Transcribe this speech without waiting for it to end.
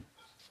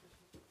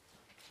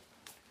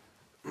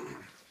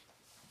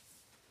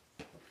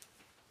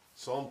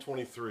Psalm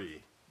 23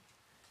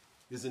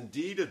 is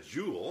indeed a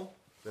jewel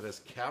that has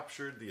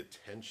captured the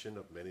attention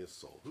of many a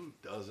soul. Who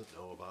doesn't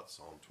know about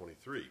Psalm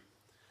 23?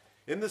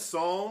 In this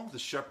psalm, the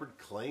shepherd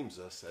claims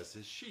us as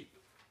his sheep.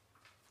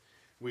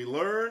 We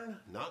learn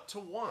not to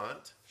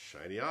want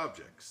shiny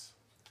objects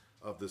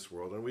of this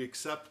world, and we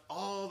accept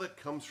all that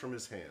comes from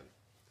his hand.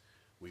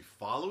 We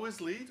follow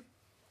his lead,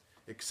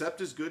 accept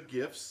his good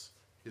gifts,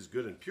 his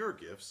good and pure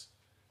gifts,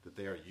 that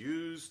they are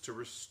used to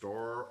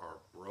restore our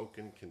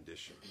broken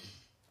condition.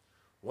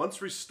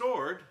 Once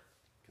restored,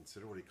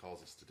 consider what he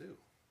calls us to do.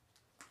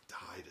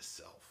 Die to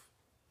self.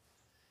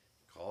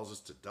 He calls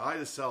us to die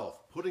to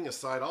self, putting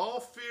aside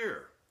all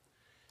fear.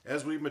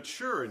 As we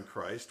mature in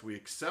Christ, we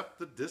accept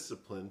the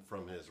discipline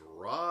from his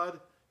rod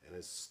and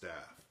his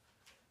staff,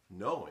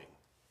 knowing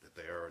that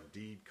they are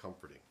indeed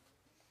comforting.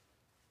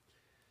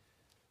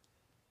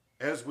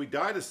 As we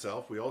die to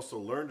self, we also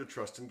learn to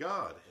trust in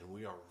God, and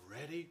we are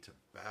ready to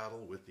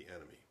battle with the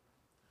enemy.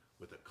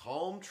 With a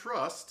calm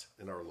trust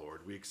in our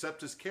Lord, we accept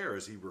his care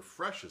as he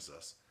refreshes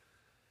us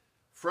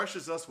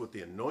with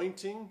the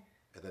anointing,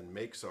 and then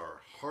makes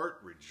our heart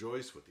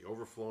rejoice with the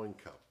overflowing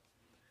cup.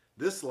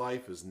 This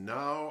life is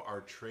now our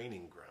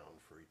training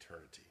ground for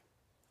eternity.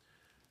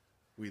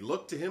 We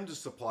look to him to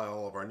supply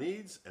all of our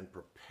needs and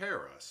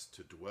prepare us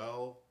to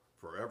dwell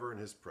forever in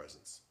his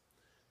presence.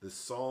 This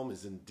psalm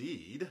is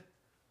indeed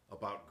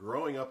about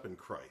growing up in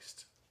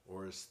Christ,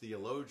 or as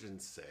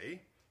theologians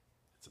say,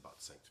 it's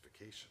about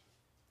sanctification.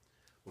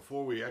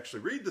 Before we actually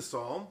read the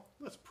psalm,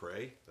 let's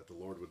pray that the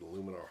Lord would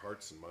illumine our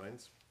hearts and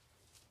minds.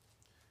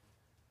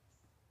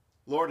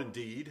 Lord,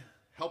 indeed,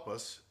 help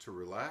us to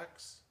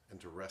relax and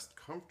to rest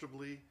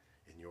comfortably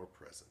in your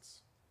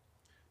presence,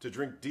 to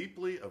drink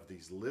deeply of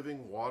these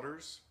living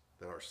waters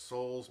that our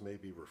souls may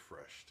be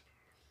refreshed.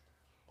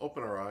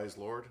 Open our eyes,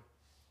 Lord,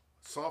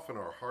 soften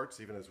our hearts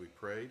even as we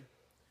prayed,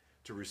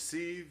 to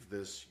receive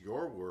this,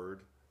 your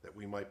word, that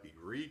we might be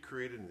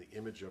recreated in the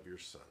image of your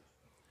Son.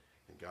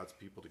 And God's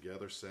people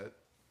together said,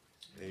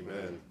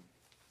 Amen.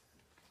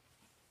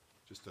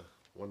 Just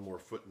one more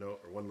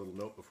footnote, or one little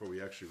note before we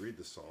actually read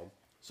the psalm.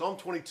 Psalm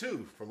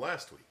 22 from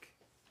last week.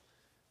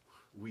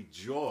 We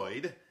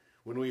rejoiced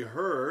when we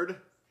heard,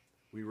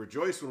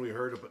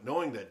 but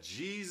knowing that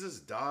Jesus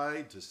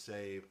died to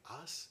save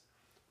us,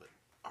 but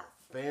our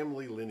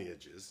family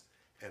lineages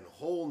and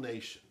whole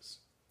nations.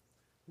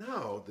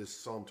 Now, this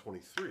Psalm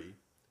 23,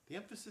 the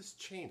emphasis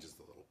changes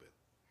a little bit.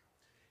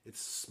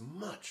 It's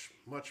much,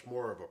 much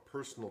more of a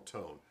personal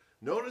tone.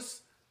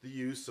 Notice the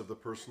use of the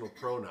personal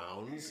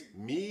pronouns,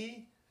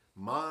 me,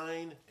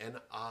 mine, and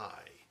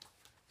I.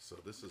 So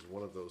this is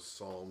one of those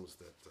psalms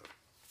that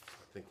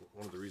I think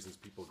one of the reasons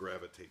people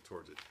gravitate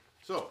towards it.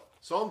 So,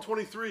 Psalm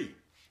 23,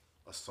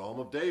 a psalm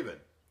of David.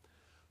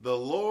 The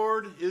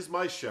Lord is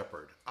my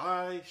shepherd,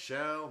 I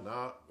shall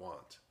not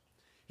want.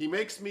 He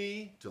makes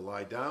me to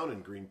lie down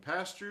in green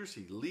pastures.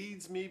 He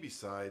leads me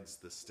beside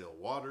the still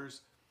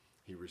waters.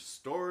 He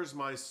restores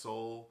my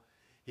soul.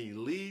 He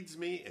leads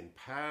me in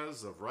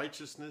paths of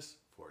righteousness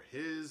for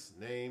his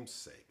name's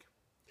sake.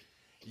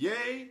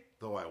 Yea,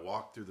 though I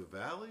walk through the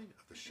valley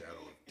of the shadow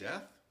of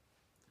death,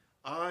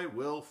 I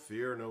will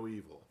fear no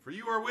evil, for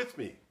you are with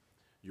me.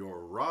 Your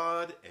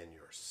rod and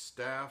your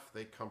staff,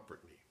 they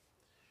comfort me.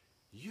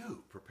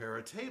 You prepare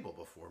a table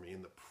before me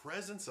in the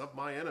presence of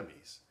my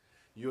enemies.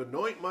 You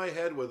anoint my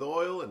head with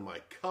oil, and my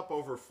cup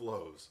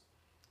overflows.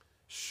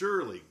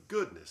 Surely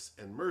goodness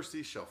and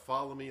mercy shall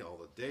follow me all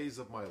the days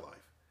of my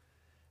life,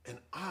 and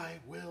I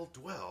will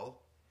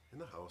dwell in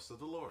the house of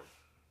the Lord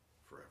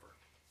forever.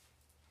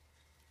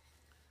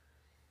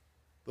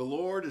 The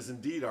Lord is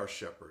indeed our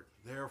shepherd,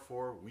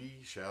 therefore we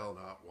shall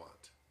not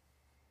want.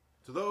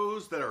 To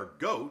those that are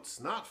goats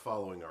not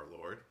following our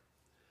Lord,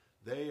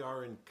 they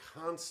are in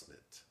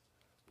constant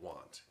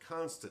want,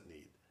 constant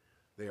need.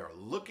 They are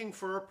looking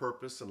for a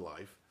purpose in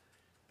life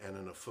and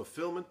in a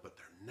fulfillment, but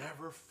they're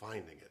never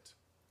finding it.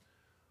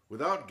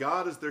 Without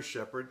God as their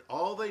shepherd,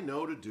 all they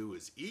know to do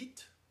is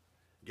eat,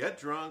 get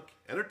drunk,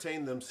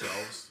 entertain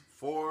themselves,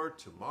 for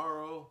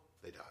tomorrow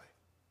they die.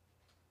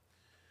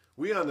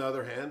 We, on the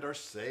other hand, are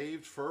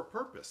saved for a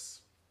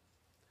purpose,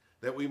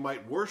 that we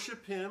might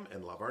worship him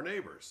and love our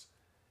neighbors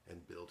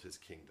and build his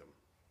kingdom.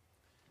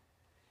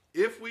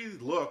 If we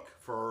look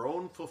for our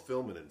own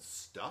fulfillment in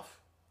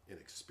stuff, in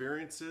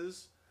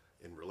experiences,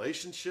 in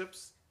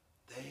relationships,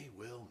 they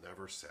will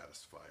never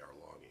satisfy our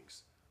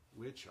longings,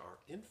 which are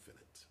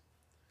infinite.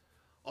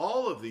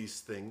 All of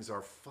these things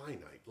are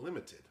finite,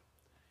 limited.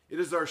 It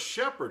is our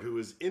shepherd who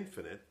is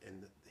infinite,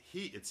 and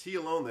it's he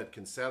alone that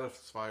can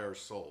satisfy our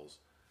souls,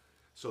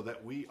 so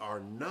that we are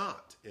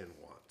not in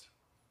want.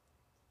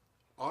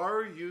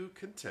 Are you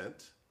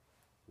content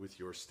with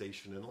your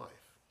station in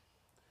life?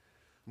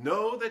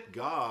 Know that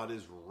God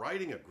is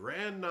writing a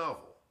grand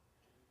novel,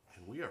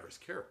 and we are his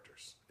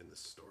characters in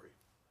this story.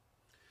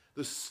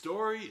 The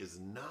story is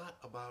not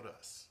about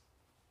us,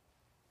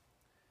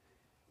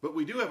 but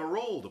we do have a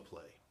role to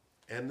play,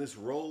 and this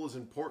role is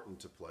important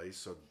to play,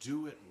 so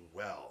do it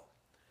well.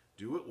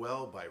 Do it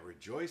well by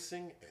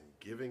rejoicing and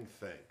giving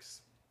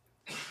thanks.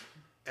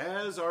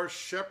 As our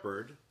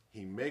shepherd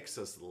He makes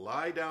us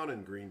lie down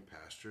in green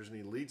pastures, and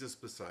he leads us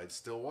beside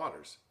still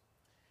waters.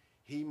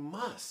 He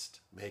must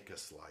make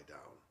us lie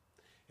down,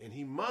 and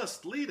he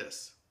must lead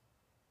us,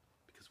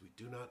 because we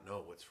do not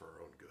know what's for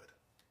our own good.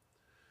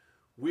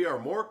 We are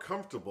more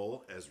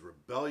comfortable as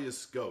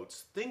rebellious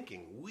goats,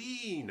 thinking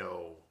we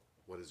know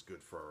what is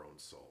good for our own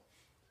soul.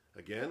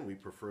 Again, we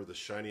prefer the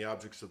shiny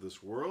objects of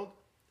this world,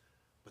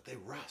 but they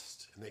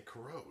rust and they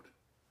corrode,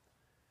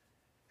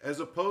 as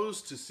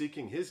opposed to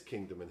seeking his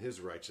kingdom and his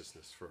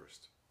righteousness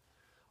first.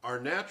 Our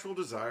natural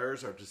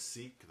desires are to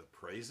seek the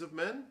praise of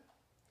men,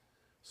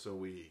 so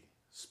we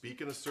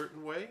speak in a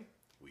certain way,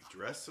 we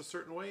dress a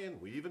certain way,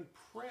 and we even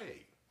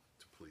pray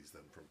to please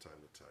them from time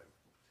to time.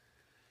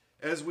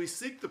 As we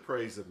seek the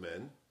praise of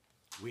men,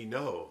 we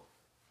know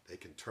they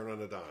can turn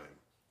on a dime,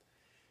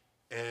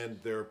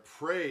 and their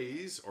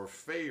praise or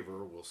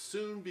favor will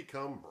soon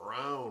become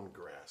brown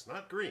grass,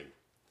 not green,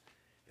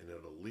 and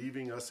it'll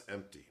leaving us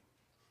empty.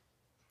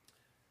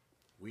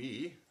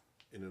 We,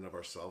 in and of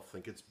ourselves,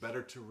 think it's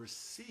better to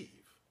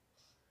receive.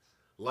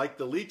 Like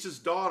the leech's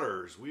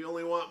daughters, we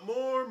only want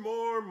more,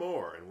 more,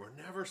 more, and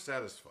we're never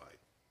satisfied.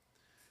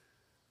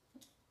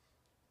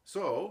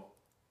 So,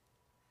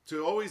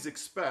 to always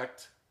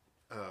expect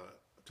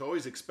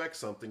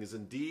something is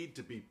indeed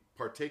to be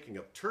partaking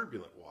of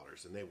turbulent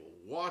waters, and they will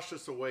wash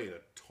us away in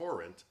a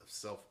torrent of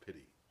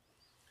self-pity.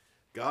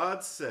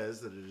 God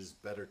says that it is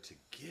better to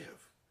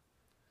give.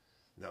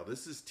 Now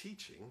this is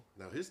teaching.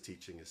 Now his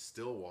teaching is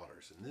still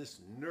waters, and this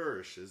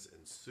nourishes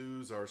and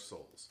soothes our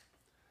souls.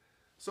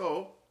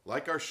 So,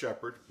 like our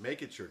shepherd,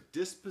 make it your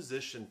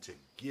disposition to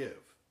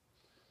give,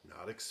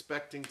 not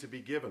expecting to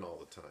be given all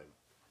the time.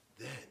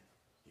 Then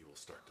you will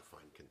start to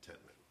find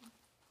contentment.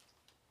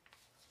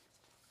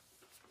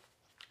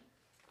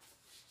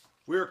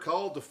 We are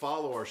called to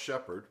follow our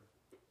shepherd,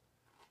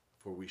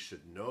 for we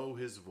should know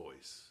his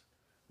voice.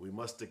 We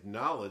must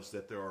acknowledge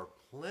that there are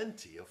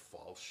plenty of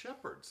false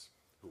shepherds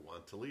who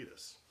want to lead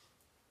us.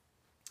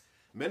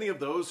 Many of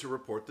those who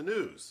report the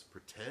news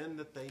pretend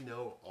that they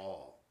know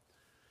all.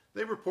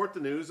 They report the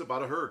news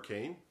about a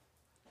hurricane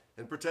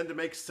and pretend to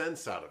make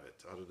sense out of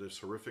it, out of this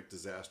horrific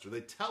disaster.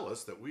 They tell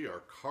us that we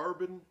are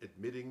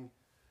carbon-emitting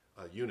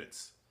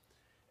units,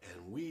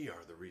 and we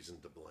are the reason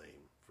to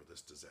blame for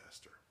this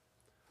disaster.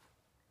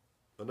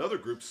 Another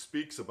group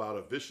speaks about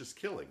a vicious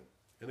killing,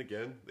 and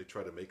again, they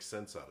try to make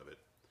sense out of it.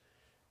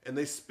 And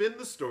they spin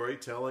the story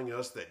telling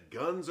us that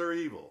guns are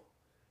evil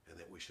and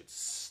that we should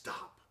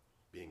stop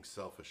being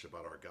selfish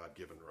about our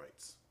God-given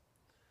rights.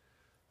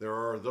 There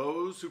are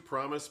those who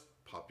promise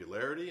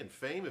popularity and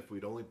fame if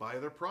we'd only buy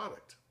their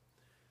product,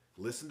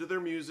 listen to their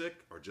music,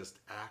 or just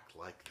act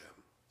like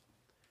them.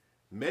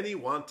 Many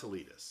want to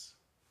lead us,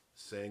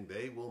 saying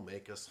they will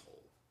make us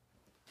whole.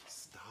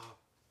 Stop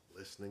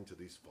listening to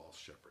these false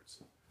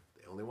shepherds.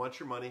 They only want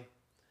your money,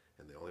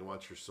 and they only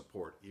want your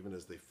support, even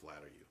as they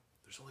flatter you.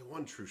 There's only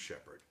one true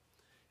shepherd.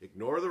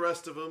 Ignore the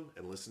rest of them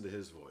and listen to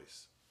his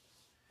voice.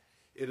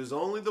 It is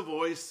only the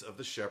voice of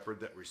the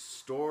shepherd that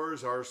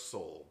restores our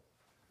souls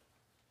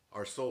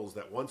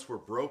that once were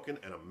broken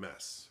and a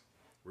mess.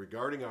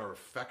 Regarding our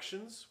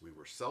affections, we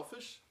were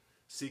selfish,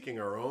 seeking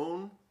our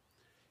own,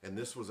 and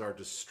this was our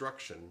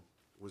destruction,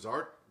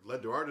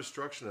 led to our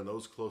destruction and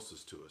those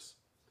closest to us.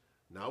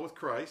 Now with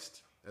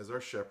Christ as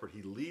our shepherd,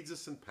 he leads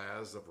us in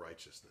paths of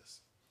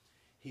righteousness.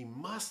 He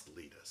must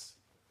lead us,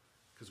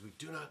 because we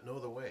do not know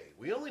the way.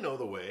 We only know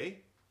the way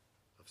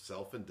of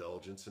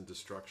self-indulgence and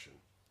destruction.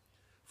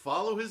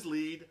 Follow his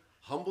lead,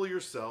 humble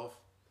yourself,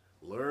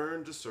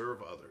 learn to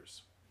serve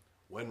others.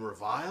 When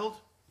reviled,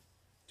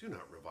 do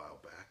not revile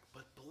back,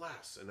 but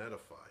bless and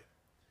edify.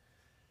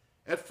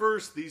 At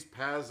first, these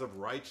paths of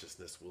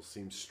righteousness will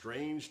seem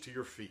strange to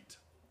your feet,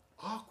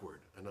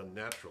 awkward and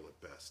unnatural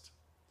at best.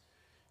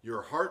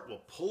 Your heart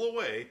will pull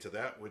away to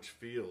that which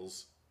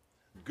feels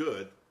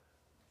good,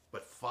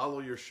 but follow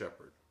your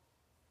shepherd.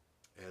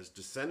 As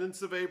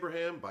descendants of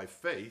Abraham by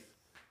faith,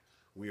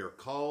 we are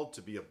called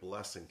to be a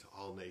blessing to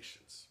all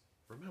nations.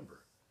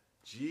 Remember,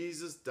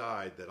 Jesus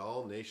died that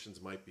all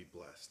nations might be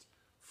blessed.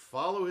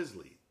 Follow his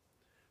lead.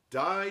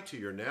 Die to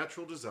your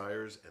natural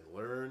desires and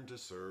learn to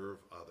serve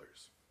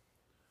others.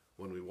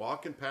 When we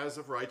walk in paths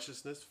of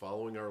righteousness,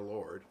 following our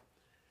Lord,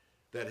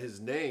 that his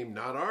name,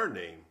 not our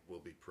name, will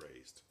be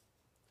praised.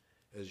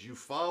 As you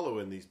follow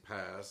in these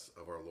paths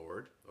of our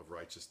Lord, of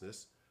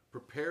righteousness,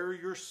 prepare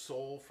your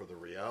soul for the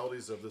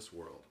realities of this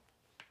world.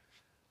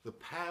 The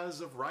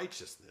paths of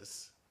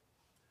righteousness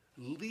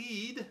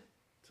lead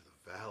to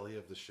the valley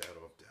of the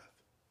shadow of death.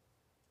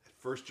 At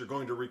first you're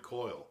going to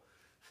recoil,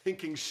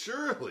 thinking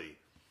surely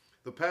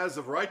the paths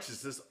of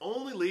righteousness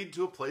only lead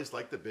to a place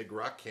like the Big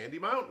Rock Candy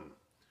Mountain,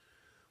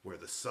 where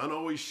the sun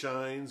always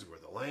shines, where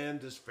the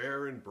land is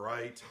fair and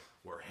bright,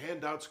 where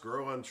handouts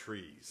grow on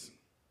trees.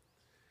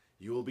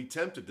 You will be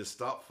tempted to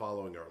stop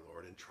following our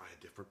Lord and try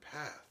a different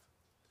path.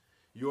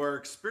 You are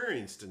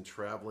experienced in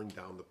traveling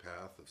down the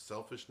path of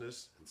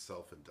selfishness and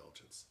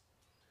self-indulgence.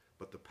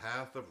 But the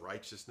path of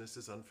righteousness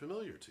is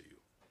unfamiliar to you.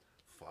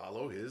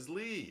 Follow his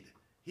lead.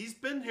 He's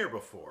been here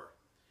before.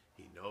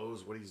 He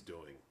knows what he's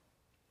doing.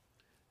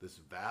 This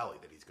valley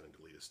that he's going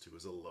to lead us to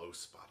is a low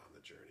spot on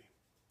the journey.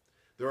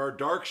 There are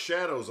dark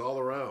shadows all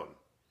around.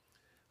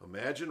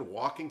 Imagine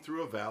walking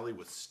through a valley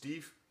with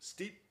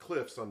steep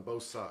cliffs on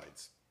both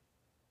sides.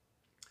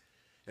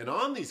 And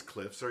on these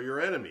cliffs are your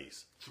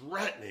enemies,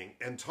 threatening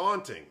and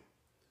taunting.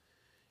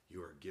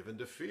 You are given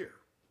to fear,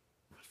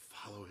 but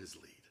follow his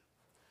lead.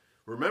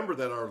 Remember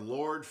that our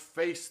Lord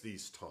faced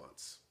these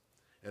taunts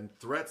and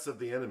threats of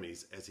the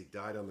enemies as he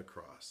died on the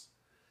cross.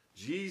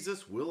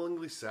 Jesus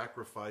willingly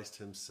sacrificed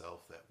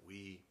himself that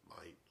we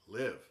might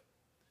live.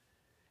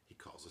 He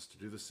calls us to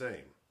do the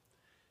same.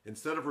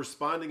 Instead of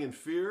responding in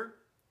fear,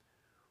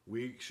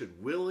 we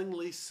should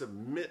willingly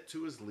submit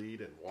to his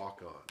lead and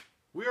walk on.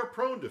 We are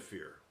prone to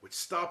fear, which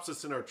stops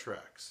us in our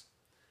tracks,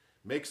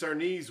 makes our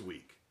knees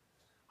weak.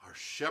 Our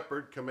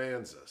shepherd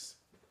commands us,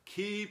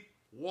 keep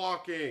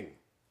walking,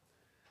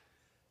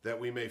 that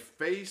we may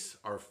face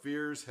our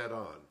fears head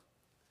on.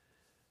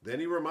 Then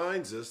he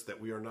reminds us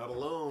that we are not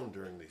alone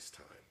during these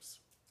times.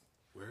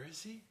 Where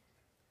is he?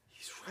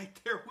 He's right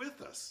there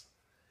with us.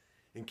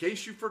 In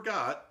case you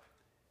forgot,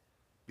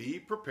 be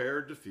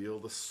prepared to feel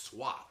the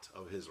swat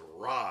of his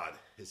rod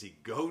as he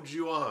goads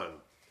you on.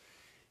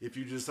 If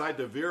you decide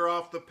to veer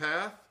off the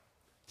path,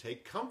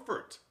 take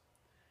comfort.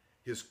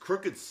 His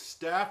crooked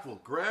staff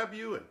will grab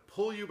you and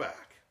pull you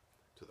back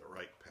to the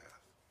right path.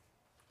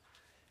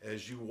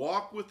 As you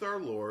walk with our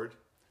Lord,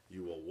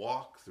 you will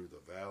walk through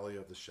the valley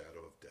of the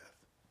shadow of death,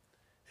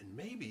 and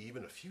maybe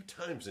even a few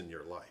times in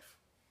your life.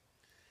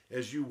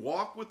 As you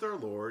walk with our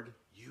Lord,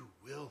 you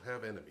will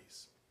have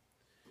enemies.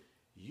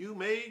 You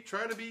may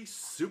try to be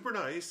super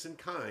nice and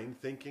kind,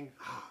 thinking,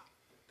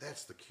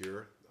 that's the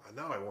cure.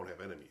 Now I won't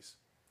have enemies.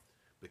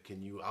 But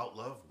can you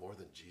outlove more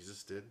than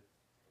Jesus did?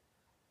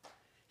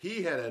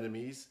 He had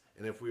enemies,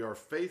 and if we are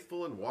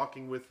faithful in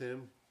walking with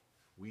him,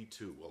 we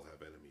too will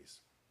have enemies.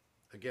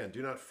 Again,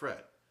 do not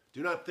fret.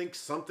 Do not think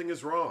something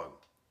is wrong.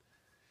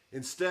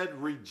 Instead,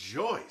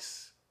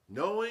 rejoice,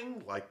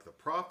 knowing, like the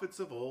prophets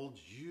of old,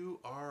 you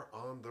are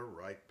on the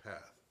right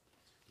path.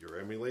 You're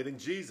emulating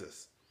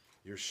Jesus.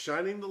 You're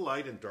shining the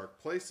light in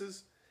dark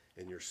places,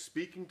 and you're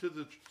speaking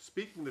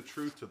the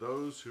truth to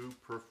those who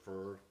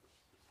prefer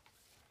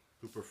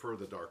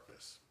the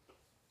darkness.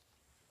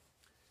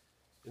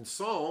 In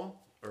Psalm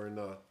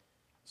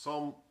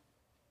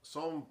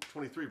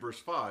 23, verse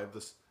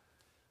 5,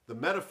 the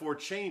metaphor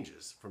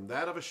changes from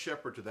that of a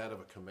shepherd to that of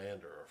a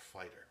commander or a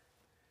fighter.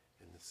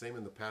 And the same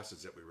in the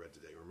passage that we read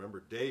today.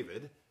 Remember,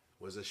 David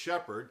was a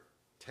shepherd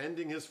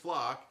tending his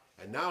flock,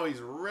 and now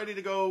he's ready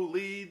to go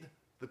lead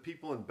the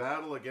people in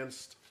battle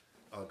against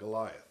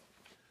Goliath.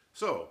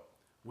 So,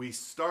 we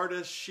start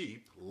as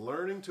sheep,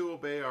 learning to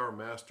obey our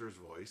master's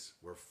voice.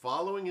 We're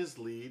following his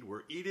lead.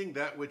 We're eating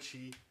that which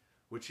he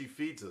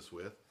feeds us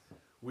with.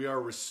 We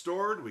are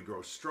restored. We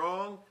grow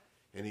strong.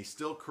 And he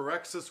still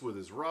corrects us with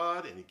his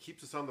rod, and he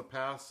keeps us on the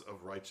paths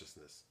of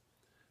righteousness.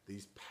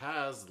 These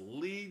paths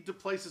lead to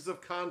places of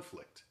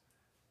conflict.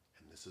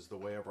 And this is the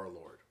way of our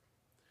Lord.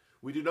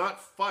 We do not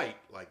fight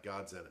like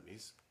God's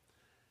enemies.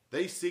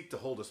 They seek to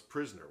hold us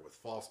prisoner with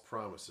false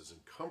promises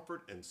and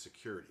comfort and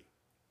security.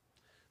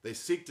 They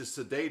seek to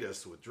sedate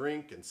us with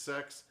drink and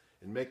sex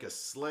and make us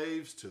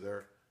slaves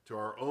to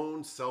our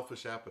own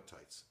selfish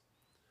appetites.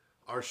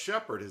 Our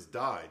shepherd has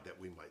died that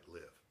we might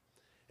live.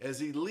 As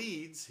he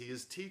leads, he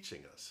is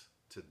teaching us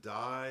to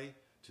die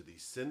to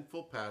these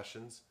sinful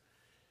passions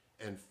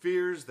and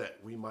fears that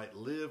we might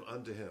live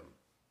unto him.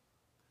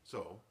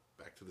 So,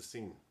 back to the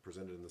scene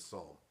presented in the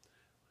psalm.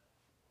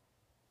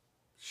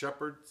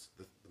 Shepherds,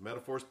 the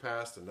metaphor's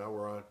passed, and now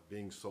we're on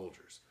being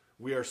soldiers.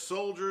 We are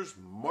soldiers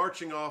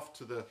marching off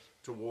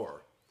to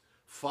war,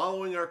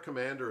 following our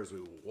commander as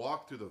we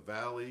walk through the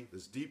valley,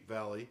 this deep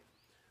valley,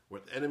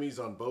 with enemies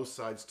on both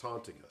sides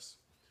taunting us.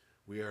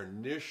 We are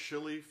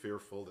initially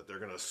fearful that they're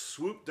going to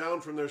swoop down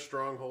from their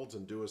strongholds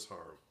and do us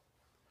harm.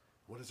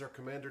 What does our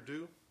commander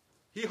do?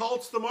 He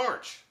halts the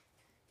march.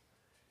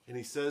 And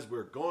he says,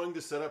 we're going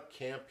to set up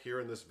camp here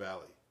in this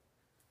valley.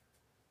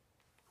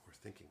 We're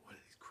thinking, what,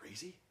 is he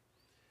crazy?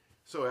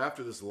 So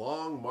after this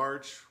long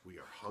march, we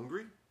are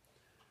hungry.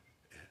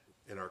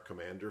 And our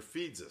commander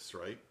feeds us,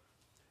 right?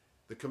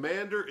 The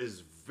commander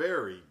is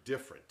very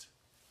different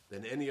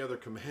than any other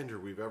commander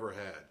we've ever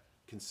had.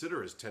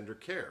 Consider his tender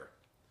care.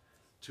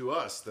 To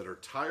us that are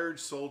tired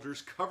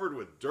soldiers covered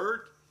with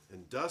dirt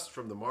and dust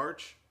from the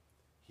march,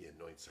 he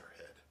anoints our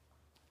head.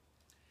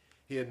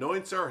 He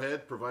anoints our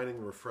head,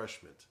 providing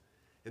refreshment.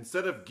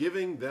 Instead of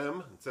giving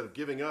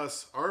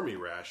us army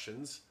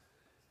rations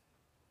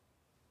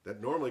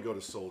that normally go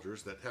to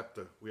soldiers that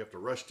we have to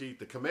rush to eat,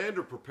 the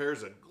commander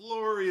prepares a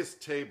glorious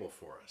table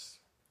for us.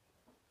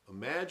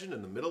 Imagine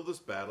in the middle of this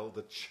battle,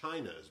 the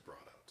china is brought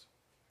out.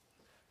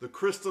 The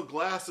crystal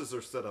glasses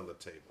are set on the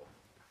table.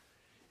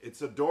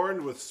 It's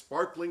adorned with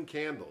sparkling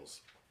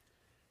candles.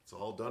 It's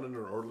all done in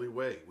an orderly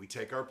way. We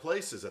take our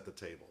places at the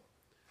table,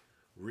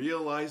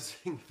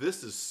 realizing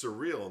this is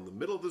surreal in the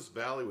middle of this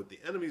valley with the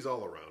enemies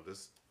all around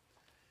us.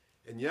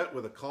 And yet,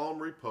 with a calm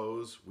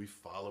repose, we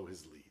follow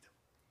his lead.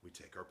 We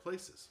take our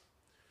places.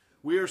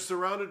 We are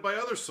surrounded by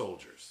other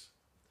soldiers.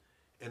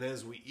 And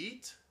as we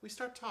eat, we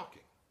start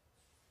talking.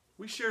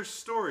 We share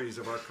stories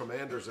of our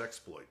commander's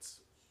exploits.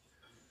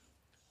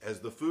 As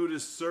the food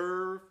is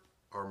served,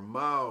 our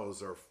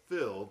mouths are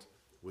filled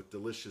with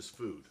delicious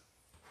food.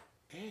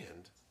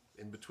 And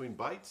in between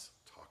bites,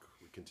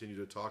 we continue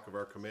to talk of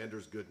our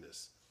commander's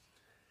goodness.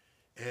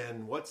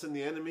 And what's in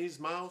the enemy's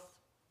mouth?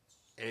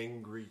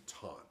 Angry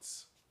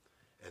taunts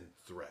and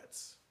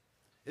threats.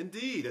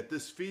 Indeed, at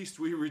this feast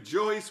we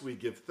rejoice, we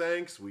give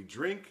thanks, we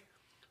drink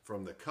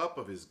from the cup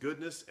of his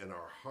goodness, and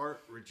our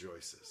heart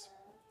rejoices.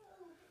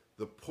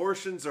 The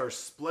portions are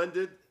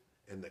splendid,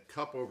 and the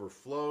cup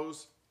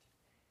overflows.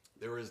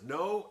 There is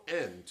no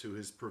end to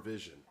his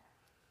provision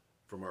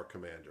from our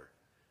commander.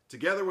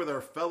 Together with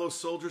our fellow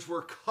soldiers,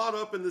 we're caught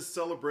up in this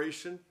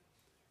celebration.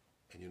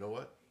 And you know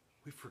what?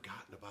 We've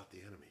forgotten about the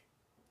enemy.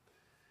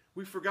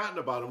 We've forgotten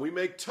about him. We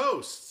make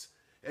toasts,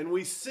 and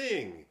we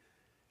sing,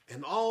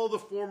 and all the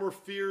former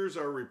fears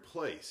are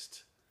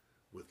replaced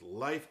with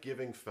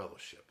life-giving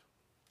fellowship.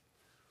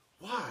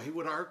 Why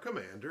would our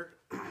commander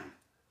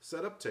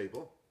set up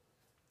table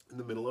in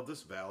the middle of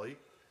this valley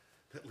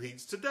that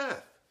leads to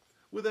death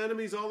with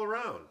enemies all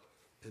around?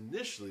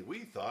 Initially, we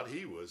thought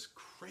he was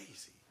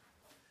crazy,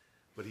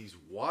 but he's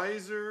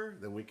wiser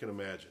than we can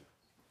imagine.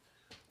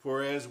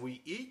 For as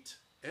we eat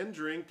and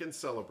drink and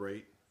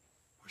celebrate,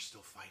 we're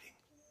still fighting.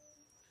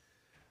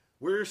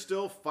 We're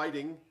still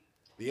fighting.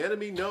 The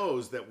enemy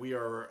knows that we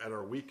are at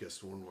our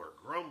weakest when we're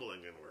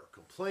grumbling and we're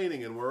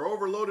complaining and we're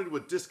overloaded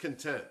with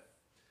discontent.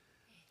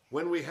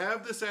 When we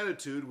have this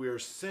attitude, we are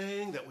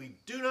saying that we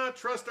do not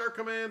trust our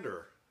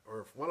commander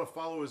or want to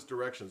follow his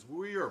directions.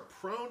 We are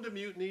prone to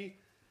mutiny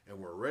and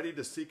we're ready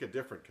to seek a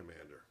different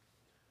commander.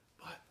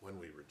 But when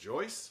we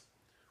rejoice,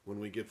 when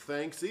we give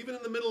thanks, even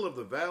in the middle of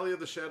the valley of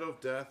the shadow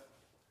of death,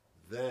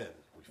 then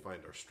we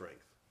find our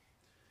strength.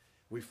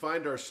 We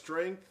find our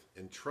strength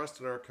and trust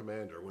in our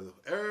commander. With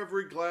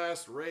every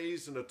glass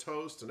raised in a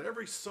toast and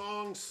every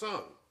song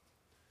sung,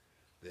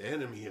 the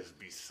enemy is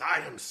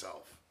beside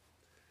himself.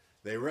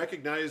 They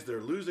recognize they're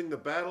losing the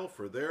battle,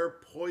 for their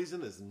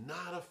poison is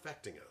not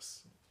affecting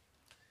us.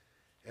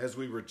 As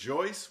we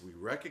rejoice, we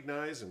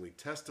recognize and we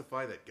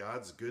testify that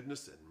God's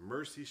goodness and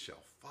mercy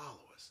shall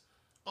follow us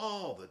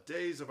all the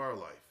days of our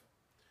life.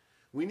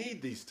 We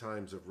need these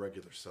times of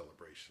regular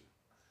celebration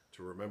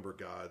to remember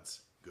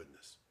God's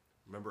goodness.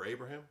 Remember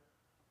Abraham?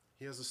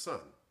 He has a son.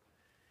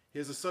 He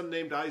has a son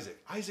named Isaac.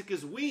 Isaac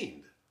is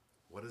weaned.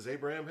 What does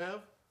Abraham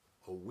have?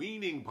 A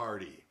weaning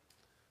party,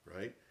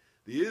 right?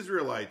 The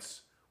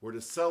Israelites were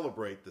to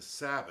celebrate the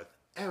Sabbath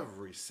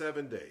every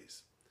 7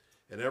 days.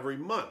 And every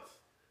month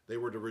they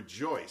were to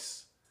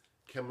rejoice,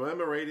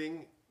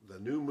 commemorating the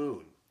new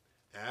moon.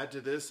 Add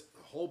to this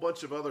a whole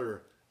bunch of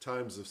other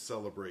times of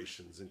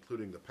celebrations,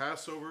 including the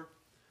Passover,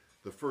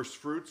 the first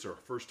fruits or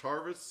first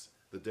harvests,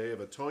 the Day of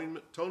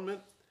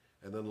Atonement,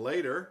 and then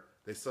later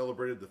they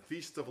celebrated the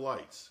Feast of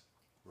Lights,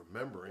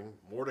 remembering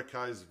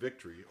Mordecai's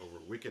victory over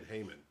wicked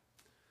Haman.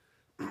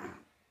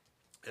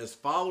 As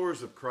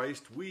followers of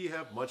Christ, we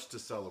have much to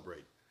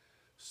celebrate.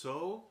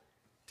 So,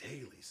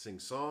 daily sing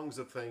songs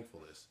of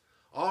thankfulness,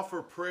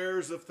 offer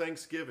prayers of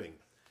thanksgiving,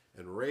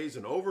 and raise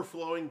an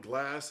overflowing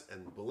glass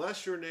and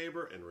bless your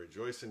neighbor and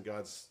rejoice in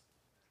God's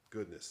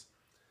goodness.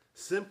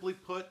 Simply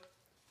put,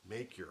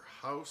 make your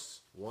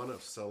house one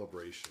of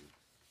celebration.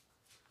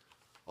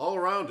 All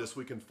around us,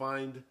 we can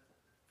find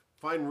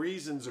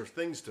reasons or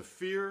things to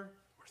fear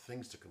or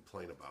things to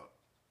complain about.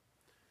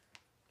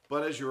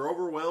 But as you're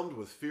overwhelmed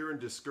with fear and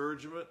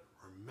discouragement,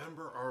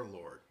 remember our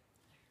Lord.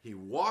 He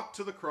walked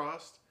to the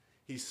cross.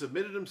 He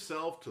submitted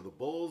himself to the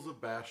bulls of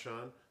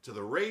Bashan, to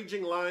the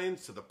raging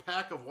lions, to the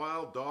pack of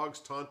wild dogs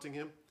taunting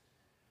him.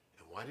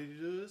 And why did he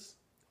do this?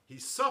 He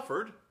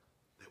suffered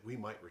that we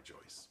might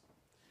rejoice.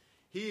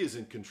 He is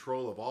in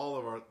control of all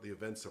of the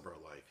events of our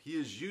life. He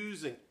is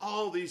using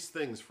all these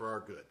things for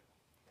our good.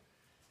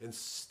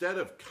 Instead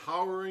of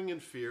cowering in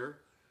fear,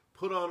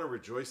 put on a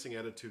rejoicing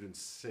attitude and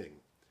sing.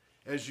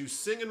 As you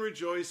sing and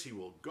rejoice, he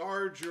will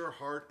guard your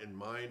heart and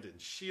mind and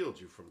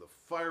shield you from the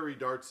fiery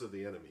darts of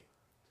the enemy.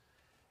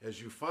 As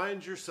you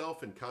find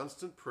yourself in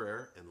constant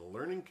prayer and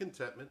learning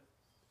contentment,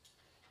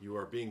 you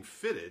are being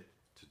fitted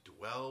to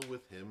dwell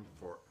with him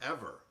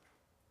forever.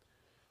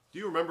 Do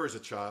you remember as a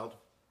child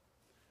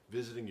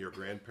visiting your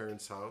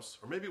grandparents' house,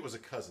 or maybe it was a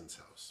cousin's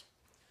house?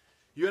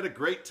 You had a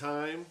great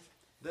time,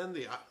 then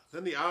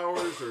the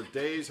hours or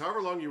days,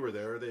 however long you were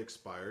there, they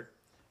expired,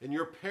 and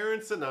your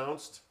parents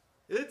announced,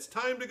 "It's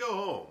time to go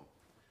home."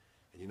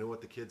 And you know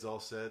what the kids all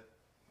said?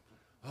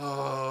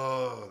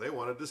 Oh, they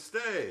wanted to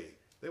stay.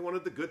 They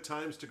wanted the good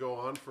times to go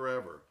on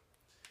forever.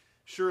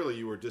 Surely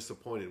you were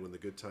disappointed when the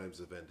good times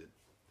have ended.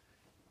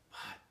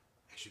 But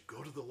as you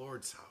go to the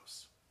Lord's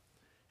house,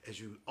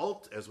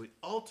 as we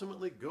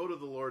ultimately go to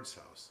the Lord's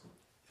house,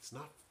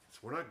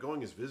 we're not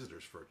going as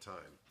visitors for a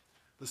time.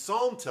 The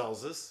Psalm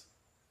tells us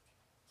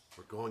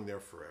we're going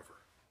there forever.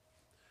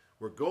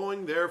 We're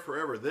going there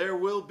forever. There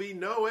will be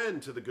no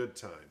end to the good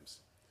times.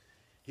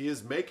 He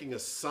is making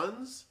us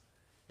sons,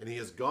 and he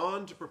has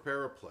gone to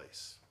prepare a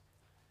place.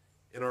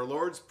 In our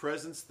Lord's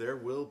presence, there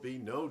will be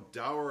no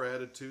dour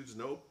attitudes,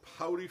 no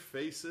pouty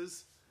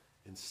faces.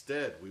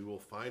 Instead, we will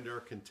find our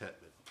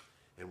contentment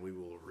and we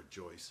will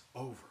rejoice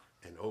over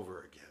and over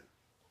again.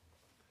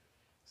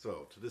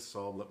 So, to this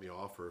psalm, let me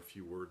offer a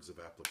few words of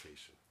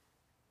application.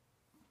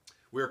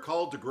 We are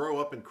called to grow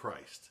up in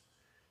Christ,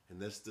 and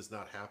this does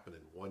not happen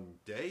in one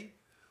day,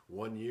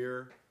 1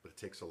 year, but it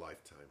takes a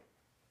lifetime.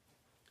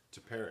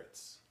 To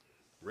parents,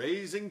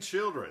 raising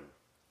children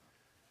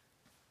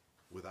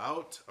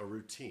without a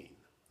routine.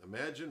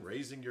 Imagine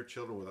raising your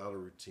children without a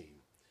routine.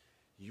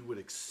 You would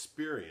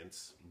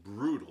experience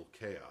brutal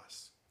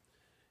chaos,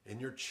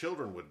 and your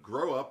children would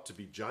grow up to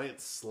be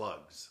giant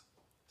slugs,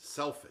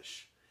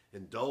 selfish,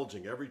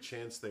 indulging every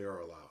chance they are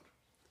allowed.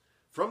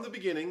 From the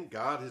beginning,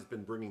 God has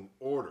been bringing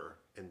order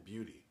and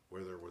beauty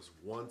where there was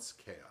once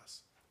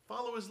chaos.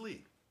 Follow his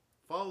lead.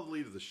 Follow the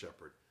lead of the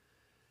shepherd.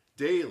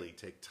 Daily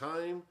take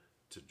time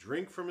to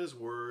drink from his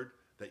word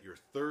that your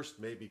thirst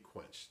may be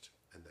quenched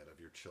and that of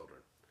your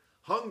children.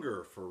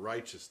 Hunger for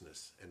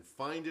righteousness and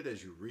find it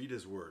as you read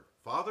his word.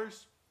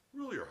 Fathers,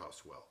 rule your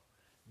house well.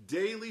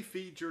 Daily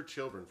feed your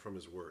children from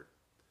his word,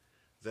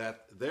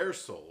 that their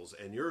souls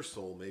and your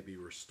soul may be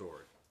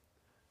restored.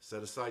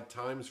 Set aside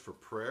times for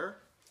prayer,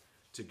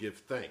 to give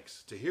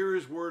thanks, to hear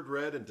his word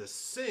read, and to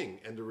sing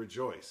and to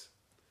rejoice.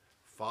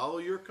 Follow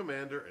your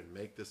commander and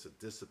make this a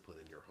discipline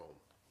in your home.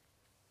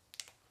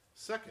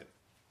 Second,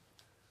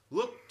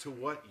 look to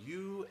what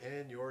you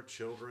and your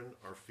children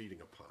are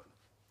feeding upon.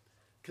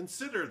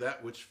 Consider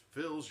that which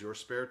fills your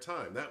spare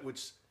time, that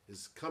which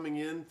is coming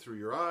in through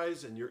your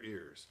eyes and your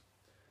ears.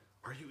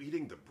 Are you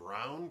eating the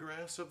brown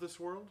grass of this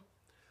world?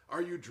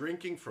 Are you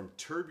drinking from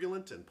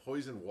turbulent and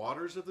poisoned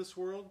waters of this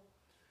world,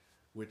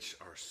 which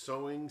are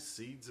sowing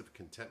seeds of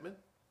contentment?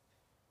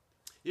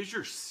 Is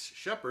your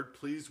shepherd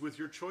pleased with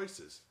your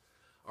choices?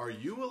 Are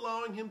you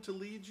allowing him to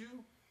lead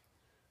you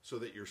so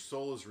that your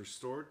soul is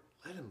restored?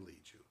 Let him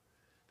lead you,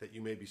 that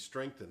you may be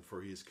strengthened,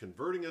 for he is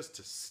converting us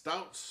to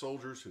stout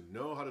soldiers who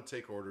know how to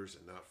take orders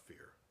and not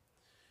fear.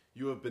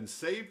 You have been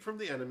saved from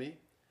the enemy,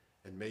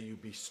 and may you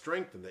be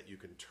strengthened that you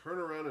can turn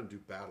around and do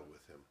battle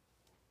with him.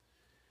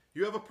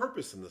 You have a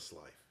purpose in this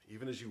life.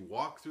 Even as you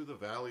walk through the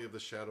valley of the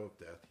shadow of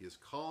death, he is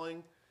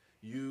calling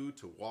you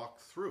to walk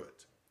through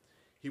it.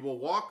 He will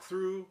walk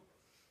through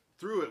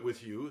it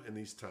with you in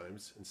these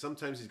times, and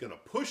sometimes he's going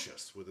to push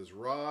us with his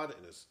rod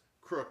and his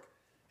crook,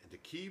 and to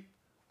keep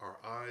our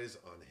eyes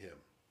on him.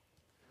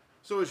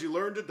 So as you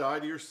learn to die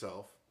to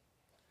yourself,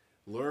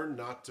 learn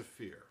not to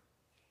fear,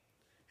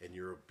 and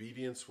your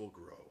obedience will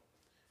grow.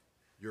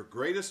 Your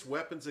greatest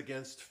weapons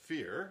against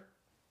fear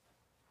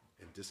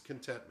and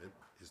discontentment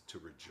is to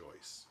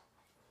rejoice.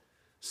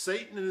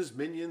 Satan and his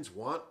minions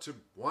want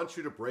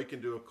you to break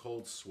into a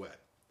cold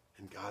sweat.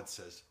 And God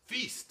says,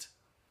 feast.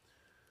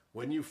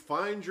 When you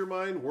find your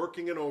mind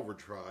working in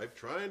overdrive,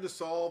 trying to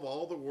solve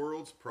all the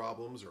world's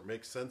problems or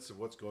make sense of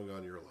what's going on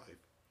in your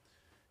life,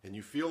 and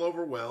you feel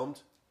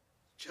overwhelmed,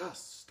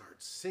 just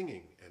start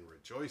singing and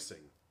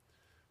rejoicing.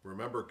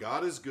 Remember,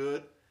 God is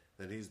good,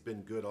 and he's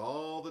been good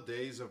all the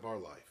days of our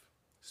life.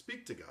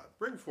 Speak to God.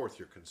 Bring forth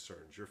your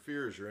concerns, your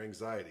fears, your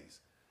anxieties.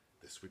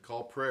 This we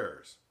call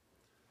prayers.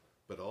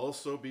 But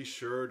also be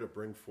sure to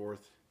bring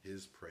forth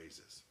his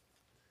praises.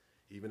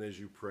 Even as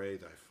you pray,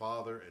 thy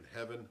Father in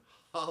heaven,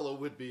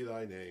 hallowed be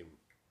thy name.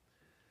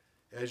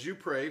 As you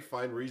pray,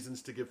 find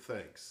reasons to give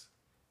thanks.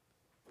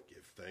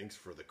 Give thanks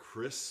for the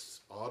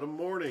crisp autumn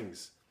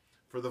mornings,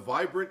 for the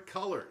vibrant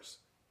colors,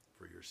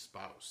 for your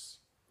spouse,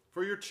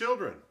 for your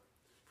children,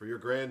 for your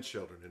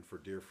grandchildren, and for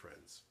dear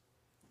friends.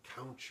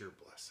 Count your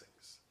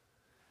blessings.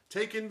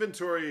 Take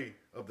inventory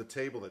of the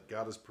table that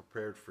God has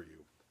prepared for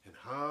you and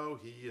how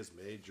he has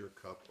made your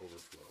cup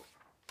overflow.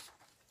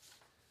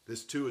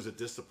 This too is a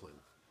discipline,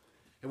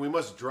 and we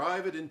must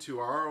drive it into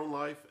our own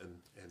life and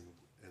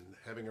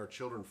having our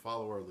children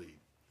follow our lead.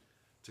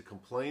 To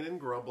complain and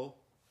grumble,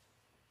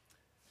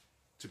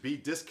 to be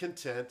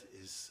discontent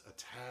is a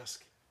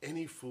task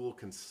any fool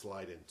can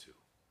slide into.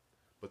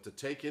 But to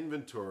take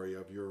inventory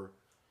of your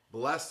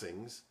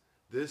blessings,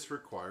 this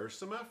requires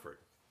some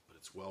effort, but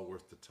it's well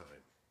worth the time.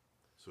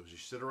 So as you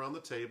sit around the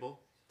table,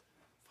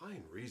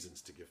 find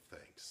reasons to give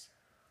thanks.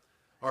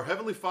 Our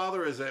Heavenly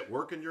Father is at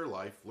work in your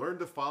life. Learn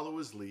to follow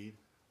his lead.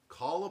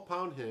 Call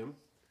upon him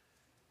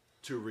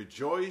to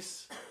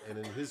rejoice, and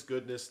in his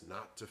goodness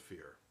not to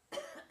fear.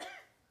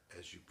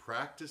 As you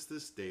practice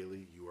this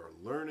daily, you are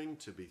learning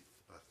to be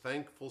a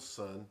thankful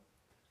son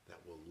that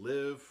will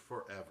live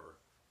forever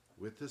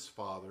with his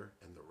Father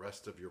and the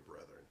rest of your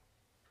brethren.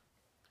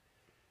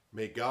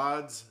 May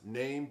God's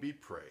name be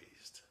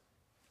praised.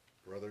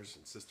 Brothers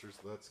and sisters,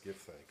 let's give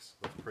thanks.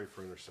 Let's pray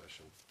for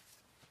intercession.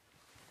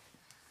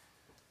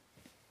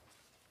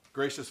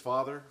 Gracious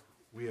Father,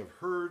 we have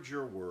heard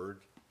your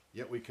word,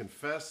 yet we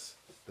confess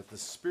that the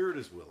spirit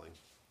is willing,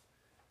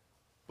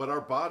 but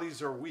our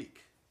bodies are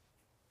weak.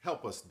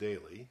 Help us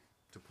daily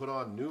to put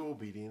on new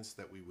obedience,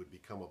 that we would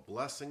become a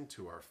blessing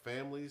to our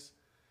families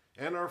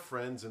and our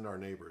friends and our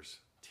neighbors.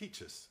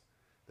 Teach us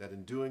that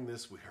in doing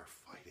this we are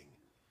fighting,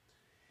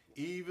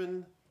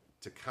 even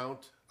to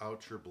count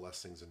out your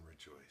blessings and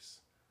rejoice.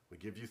 We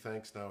give you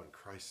thanks now in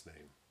Christ's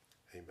name.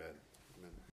 Amen. Amen.